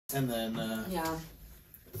And then, yeah.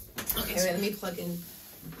 Okay, wait, let me plug in.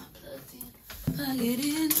 Plug it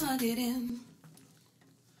in, plug it in.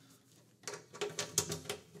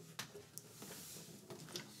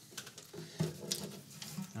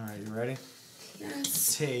 Alright, you ready?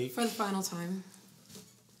 Yes. Take. For the final time.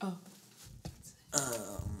 Oh.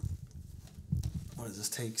 What is this?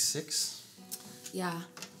 Take 6? Yeah.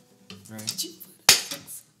 Right. Did you put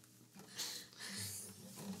 6?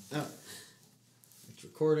 Oh. It's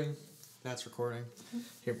recording. That's recording.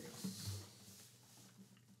 Here we go.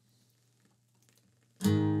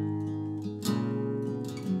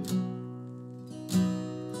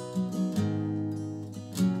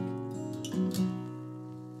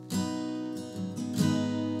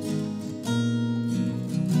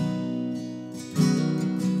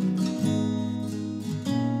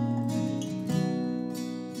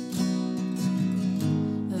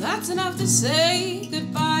 That's enough to say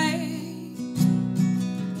goodbye.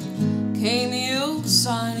 Came you,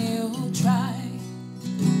 son, you try.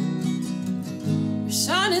 Your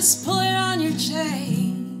son is pulling on your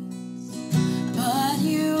chains, but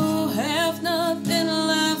you have nothing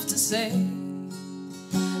left to say.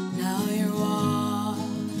 Now you're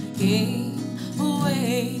walking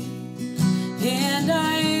away, and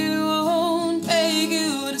I won't beg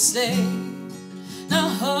you to stay.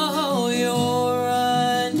 No, you're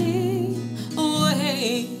running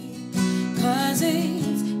away, 'cause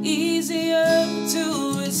it's easier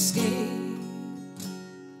to escape.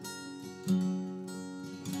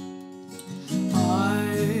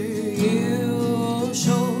 Are you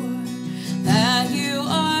sure that you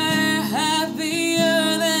are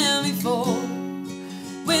happier than before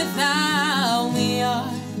without me?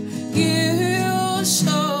 Are you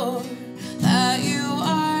sure that you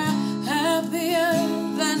are happier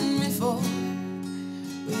than before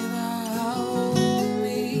without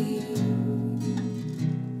me?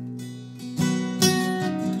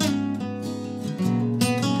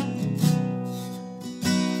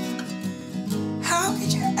 How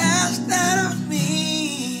could you ask that of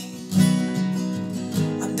me?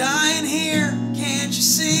 I'm dying here, can't you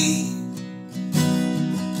see?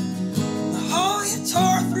 The hole you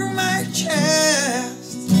tore through my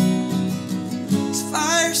chest. This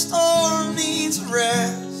firestorm needs a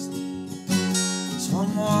rest. So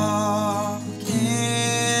I'm walking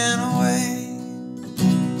away.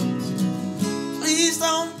 Please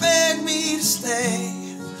don't beg me to stay.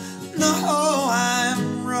 No,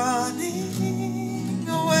 I'm running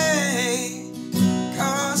away,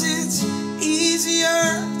 'cause it's easier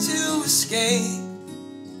to escape.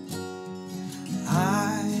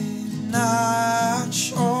 I'm not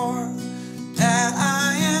sure that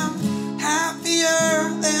I am happier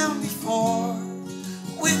than before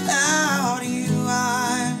without you.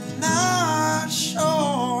 I'm not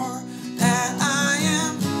sure that I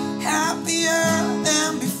am happier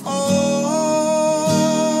than before.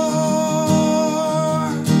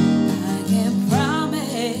 I can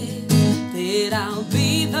promise that I'll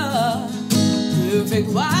be the perfect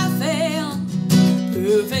wife and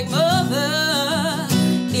perfect mother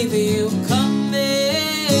if you come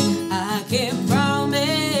back. I can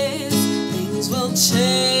promise things will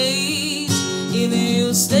change if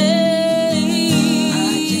you stay.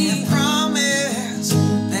 I can't promise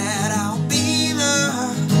that I'll be the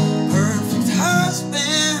perfect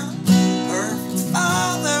husband, perfect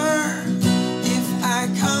father if I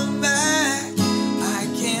come back. I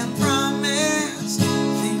can't promise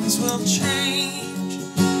things will change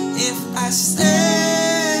if I stay.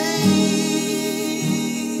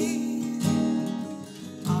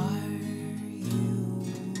 Are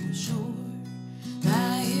you sure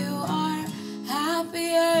that you are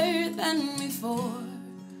happier than before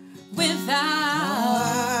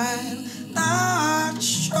without me? I'm not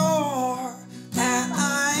sure that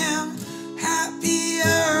I am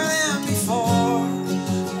happier than before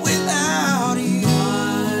without you.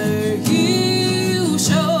 Are you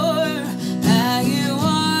sure that you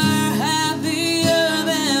are happier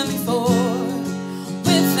than before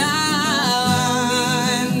without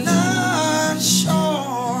I'm me? not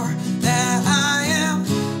sure that I am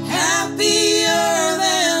happier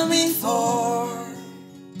than before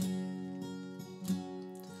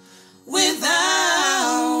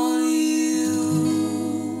without you.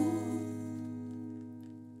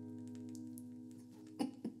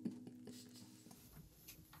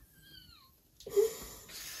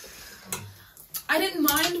 I didn't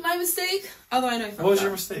mind my mistake, although I know I fucked What was up.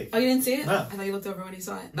 your mistake? Oh, you didn't see it? No. I thought you looked over when you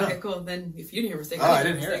saw it. No. Okay, cool. Then if you didn't hear a mistake, Oh, I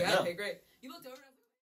didn't hear it, no. Okay, great.